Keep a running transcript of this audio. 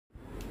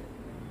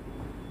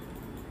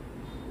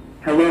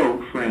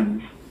Hello,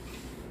 friends.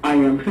 I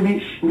am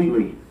Satish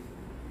Lele.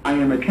 I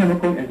am a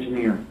chemical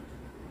engineer.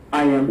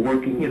 I am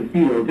working in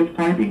field of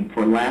piping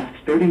for last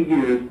 30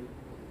 years.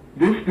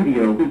 This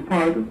video is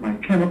part of my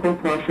chemical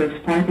process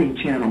piping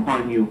channel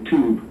on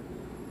YouTube.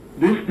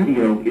 This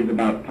video is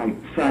about pipe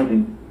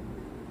sizing.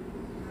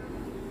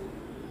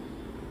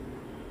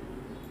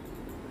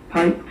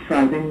 Pipe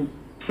sizing,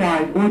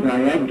 size or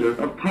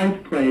diameter of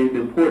pipe plays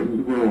an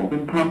important role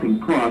in pumping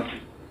costs.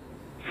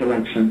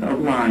 Selection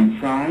of line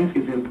size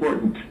is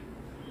important.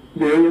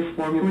 Various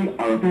formulae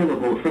are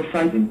available for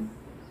sizing.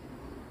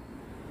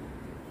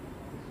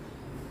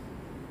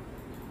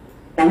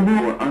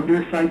 Over or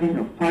undersizing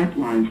of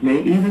pipelines may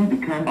even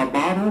become a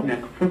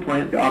bottleneck for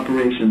plant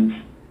operations.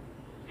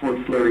 For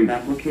slurry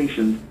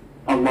applications,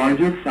 a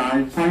larger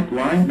size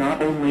pipeline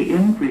not only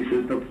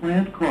increases the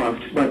plant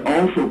cost but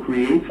also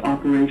creates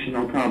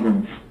operational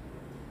problems.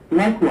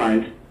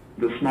 Likewise,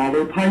 the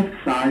smaller pipe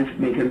size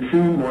may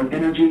consume more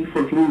energy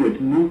for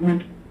fluid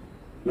movement.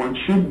 One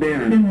should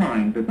bear in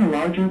mind that the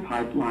larger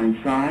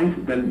pipeline size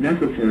than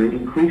necessary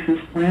increases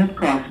plant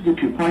costs due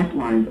to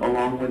pipelines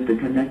along with the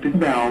connected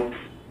valves,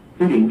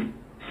 fittings,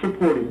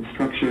 supporting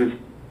structures,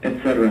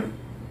 etc.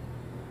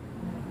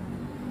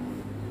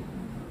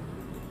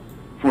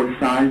 For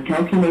size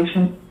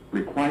calculation,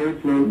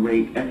 required flow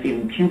rate F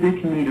in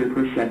cubic meter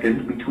per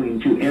second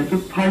between two ends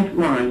of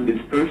pipeline is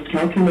first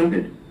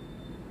calculated.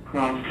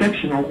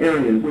 Cross-sectional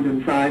area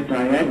within size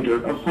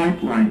diameter of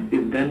pipeline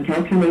is then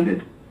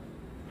calculated.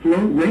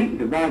 Flow rate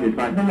divided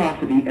by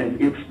velocity as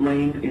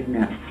explained in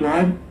that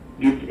slide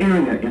gives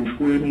area in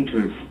square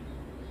meters.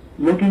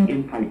 Looking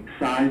in pipe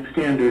size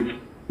standards,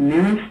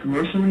 nearest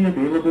commercially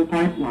available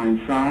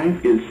pipeline size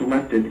is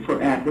selected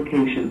for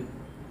application.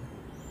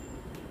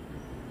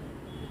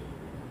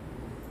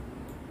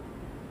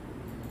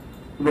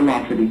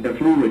 Velocity of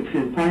fluids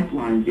in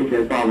pipelines is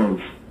as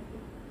follows.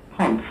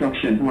 Pump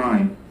suction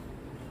line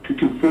 2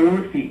 to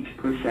 4 feet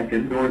per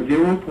second or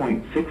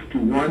 0.6 to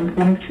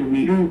 1.2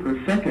 meter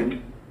per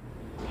second.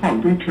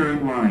 Pump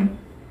return line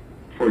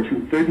 4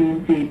 to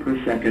 13 feet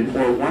per second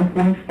or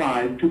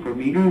 1.5 to 4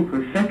 meter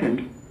per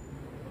second.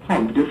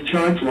 Pump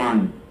discharge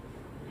line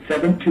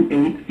 7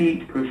 to 8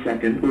 feet per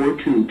second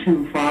or 2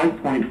 to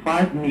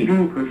 5.5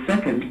 meter per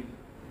second.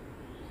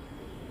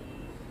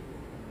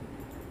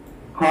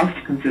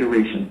 Cost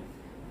consideration.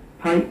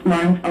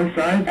 Pipelines are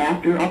sized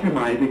after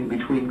optimizing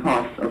between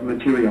costs of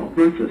material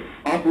versus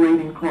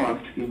operating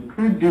costs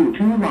incurred due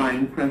to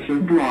line pressure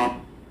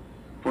drop.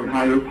 For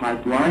higher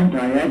pipeline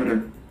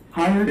diameter,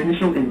 higher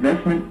initial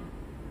investment.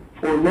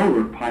 For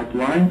lower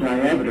pipeline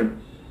diameter,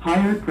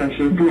 higher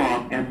pressure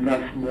drop and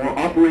thus more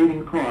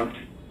operating cost.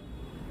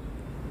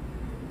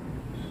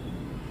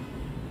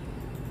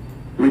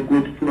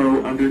 Liquid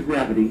flow under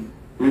gravity.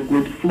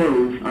 Liquid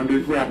flows under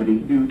gravity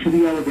due to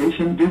the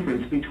elevation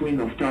difference between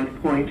the start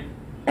point,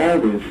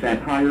 always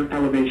at higher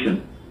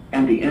elevation,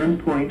 and the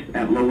end point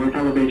at lower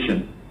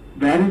elevation.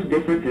 That is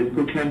different in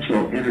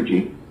potential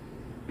energy.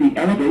 The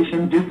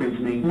elevation difference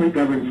mainly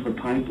governs the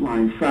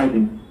pipeline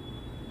sizing.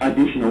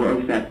 Additional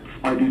effects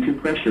are due to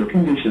pressure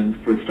conditions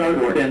for start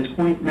or end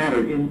point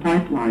matter in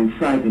pipeline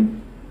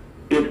sizing.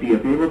 If the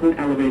available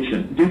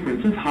elevation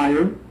difference is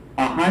higher,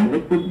 a high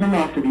liquid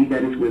velocity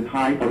that is with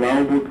high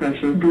allowable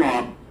pressure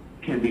drop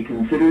can be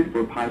considered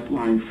for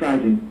pipeline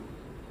sizing.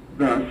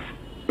 Thus,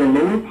 the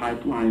lower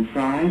pipeline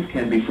size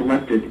can be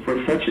selected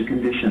for such a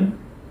condition.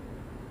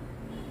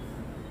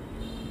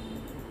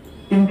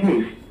 In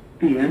case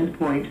the end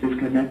point is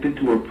connected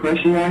to a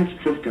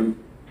pressurized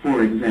system,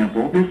 for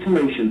example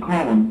distillation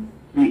column,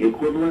 the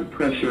equivalent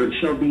pressure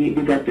shall be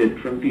deducted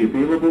from the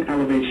available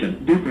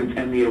elevation difference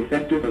and the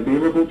effective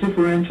available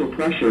differential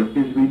pressure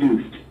is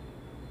reduced.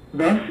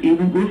 Thus,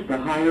 even with the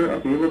higher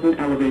available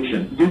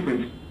elevation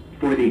difference,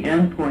 for the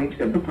end point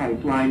of the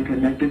pipeline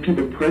connected to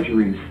the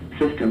pressurized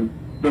system,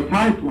 the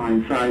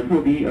pipeline size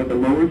will be of the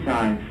lower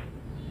size.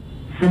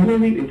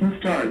 Similarly, if the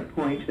start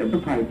point of the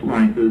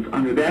pipeline is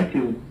under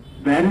vacuum,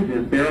 that is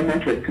in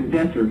barometric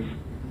condensers,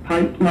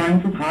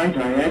 pipelines of high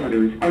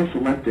diameters are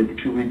selected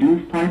to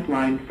reduce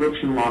pipeline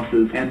friction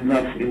losses and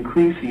thus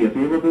increase the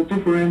available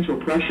differential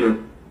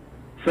pressure.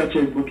 Such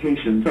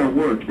applications are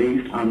worked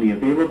based on the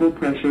available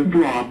pressure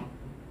drop.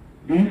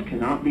 These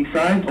cannot be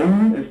sized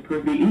only as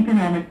per the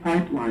economic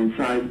pipeline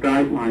size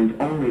guidelines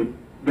only,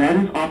 that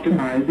is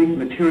optimizing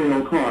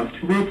material cost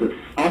versus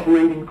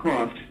operating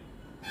cost.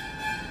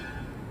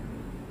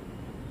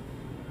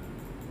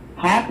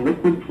 Hot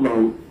liquid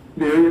flow.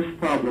 Various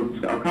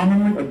problems are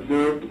commonly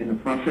observed in the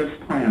process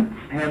plants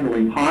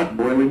handling hot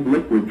boiling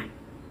liquids.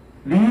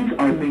 These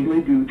are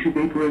mainly due to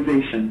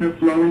vaporization of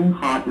flowing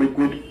hot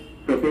liquid,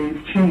 the phase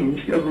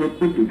change of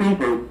liquid to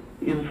vapor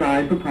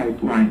inside the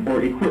pipeline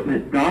or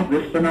equipment.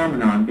 This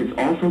phenomenon is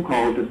also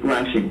called the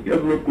flashing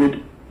of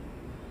liquid.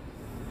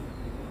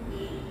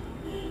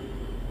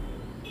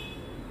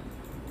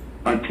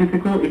 A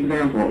typical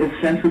example is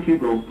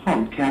centrifugal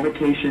pump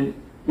cavitation,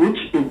 which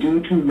is due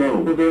to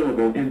low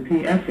available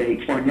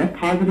NPSH or net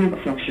positive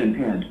suction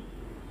head.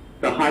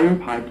 The higher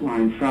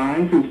pipeline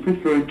size is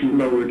preferred to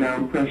lower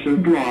down pressure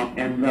drop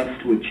and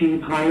thus to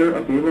achieve higher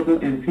available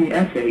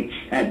NPSH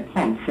at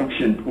pump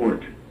suction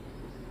port.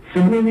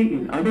 Similarly,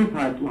 in other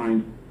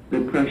pipelines,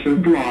 the pressure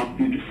drop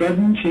due to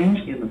sudden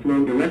change in the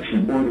flow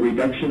direction or the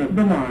reduction of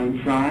the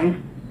line size,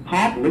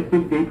 hot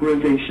liquid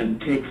vaporization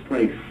takes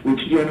place, which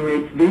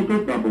generates vapor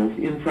bubbles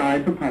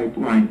inside the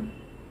pipeline.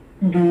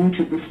 Due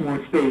to this,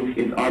 more space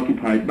is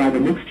occupied by the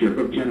mixture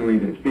of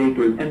generated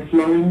vapors and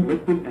flowing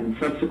liquid, and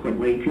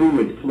subsequently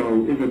fluid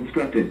flow is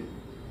obstructed.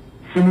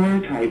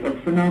 Similar type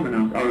of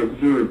phenomena are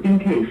observed in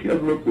case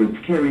of liquids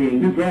carrying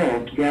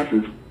dissolved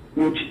gases,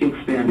 which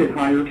expand at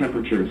higher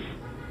temperatures.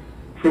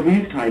 For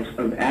these types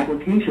of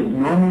applications,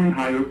 normally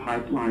higher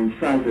pipeline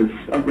sizes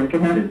are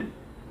recommended.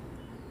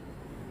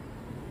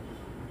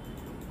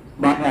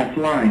 Bypass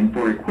line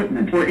for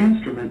equipment or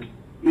instrument.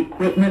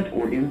 Equipment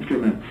or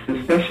instruments,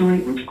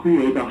 especially which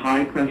create a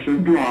high pressure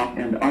drop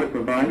and are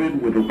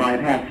provided with a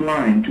bypass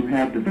line to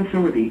have the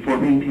facility for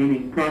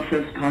maintaining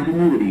process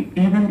continuity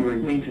even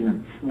during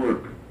maintenance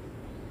work.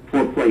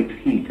 For plate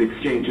heat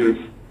exchangers,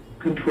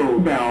 control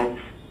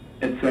valves,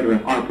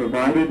 etc. are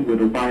provided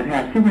with a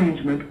bypass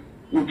arrangement,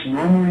 which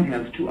normally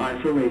has two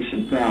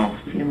isolation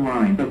valves in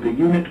line of the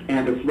unit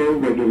and a flow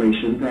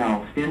regulation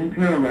valve in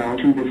parallel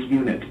to this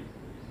unit.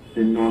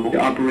 In normal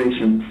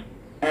operations,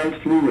 as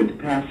fluid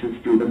passes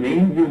through the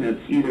main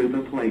units, either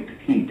the plate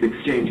heat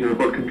exchanger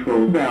or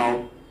control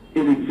valve,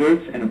 it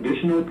exerts an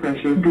additional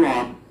pressure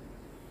drop.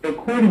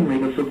 Accordingly,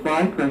 the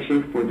supply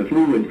pressure for the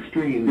fluid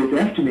stream is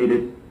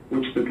estimated,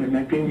 which the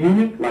connecting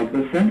unit, like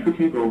the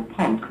centrifugal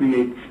pump,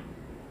 creates.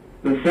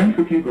 The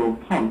centrifugal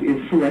pump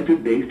is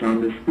selected based on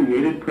this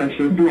created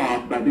pressure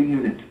drop by the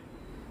unit.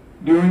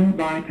 During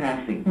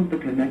bypassing of the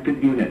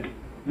connected unit,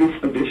 this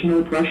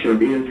additional pressure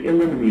is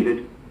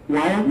eliminated,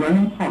 while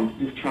running pump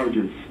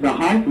discharges the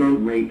high flow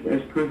rate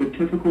as per the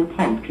typical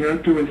pump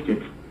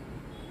characteristics.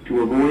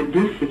 To avoid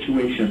this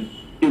situation,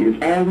 it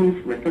is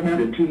always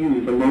recommended to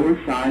use a lower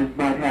size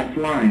bypass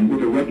line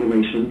with a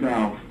regulation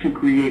valve to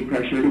create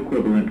pressure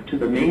equivalent to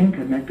the main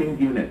connecting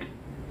unit.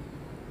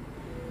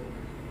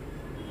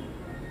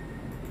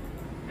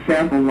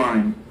 Sample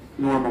line.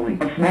 Normally,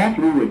 a small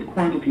fluid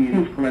quantity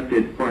is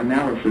collected for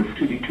analysis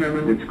to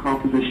determine its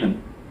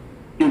composition.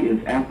 It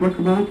is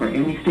applicable for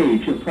any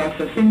stage of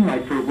processing,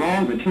 like for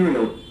raw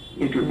material,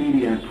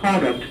 intermediate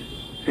product,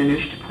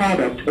 finished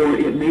product, or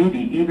it may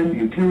be even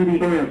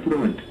utility or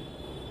effluent.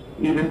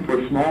 Even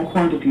for small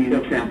quantities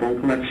of sample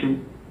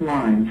collection,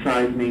 line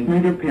size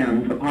mainly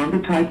depends upon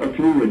the type of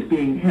fluid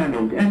being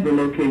handled and the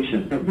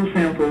location of the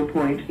sample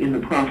point in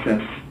the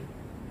process.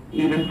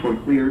 Even for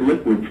clear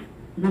liquids,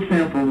 the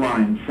sample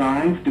line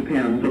size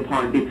depends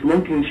upon its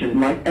location,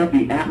 like at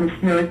the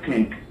atmospheric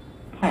tank,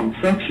 pump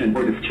suction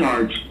or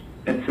discharge,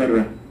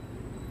 etc.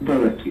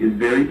 Though it is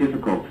very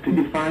difficult to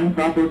define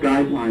proper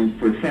guidelines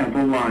for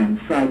sample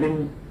line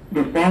sizing,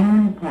 the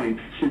following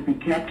points should be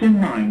kept in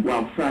mind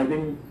while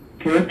sizing: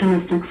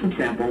 characteristics of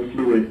sample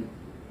fluid,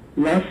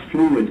 less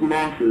fluid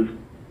losses,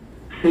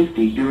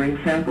 safety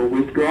during sample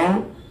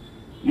withdrawal,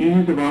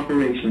 ease of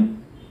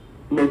operation,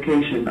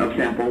 location of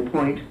sample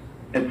point,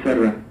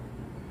 etc.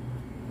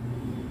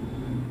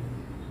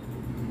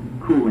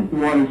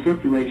 Cooling water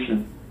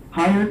circulation.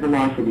 Higher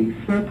velocities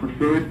are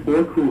preferred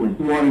for cooling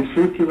water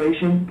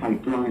circulation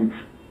pipelines.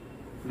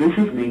 This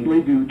is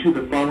mainly due to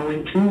the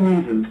following two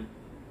reasons.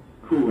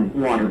 Cooling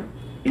water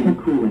in a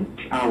cooling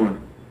shower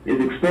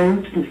is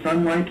exposed to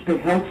sunlight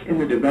that helps in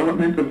the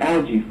development of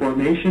algae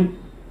formation.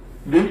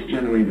 This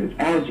generated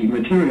algae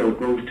material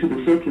goes to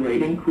the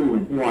circulating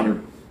cooling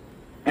water.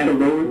 At a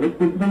lower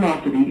liquid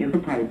velocity in the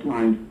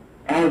pipeline,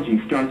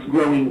 algae starts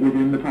growing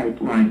within the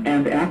pipeline,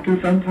 and after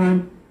some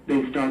time,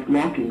 they start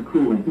blocking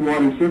cooling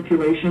water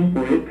circulation,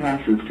 or it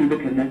passes to the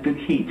connected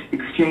heat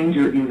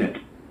exchanger unit.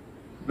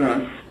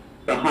 Thus,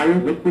 the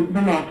higher liquid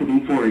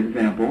velocity, for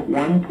example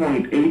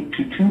 1.8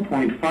 to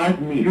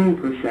 2.5 meters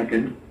per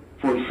second,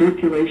 for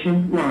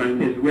circulation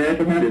line is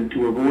recommended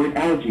to avoid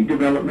algae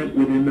development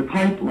within the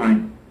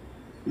pipeline.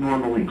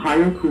 Normally,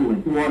 higher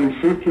cooling water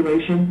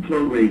circulation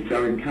flow rates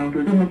are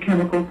encountered in the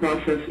chemical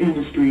process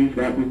industries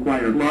that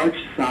require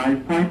large-size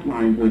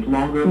pipelines with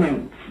longer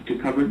lengths to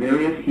cover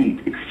various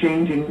heat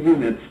exchanging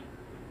units.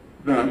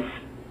 Thus,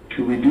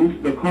 to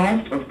reduce the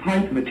cost of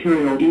pipe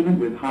material even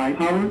with high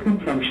power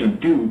consumption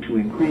due to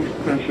increased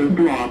pressure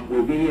drop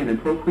will be an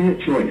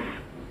appropriate choice.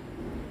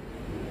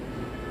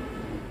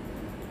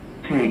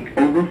 Tank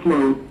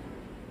overflow.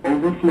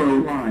 Overflow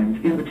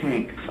lines in the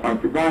tanks are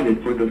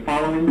provided for the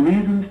following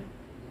reasons.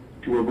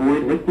 To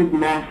avoid liquid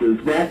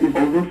losses, that is,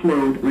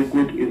 overflowed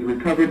liquid is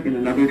recovered in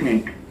another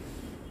tank.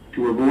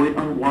 To avoid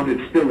unwanted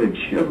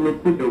spillage of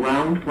liquid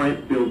around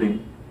plant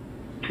building.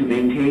 To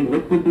maintain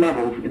liquid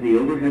levels in the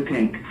overhead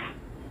tanks.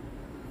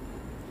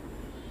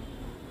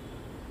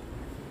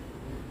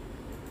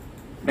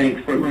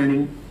 Thanks for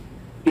learning.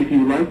 If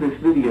you like this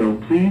video,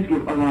 please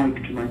give a like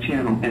to my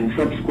channel and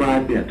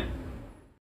subscribe it.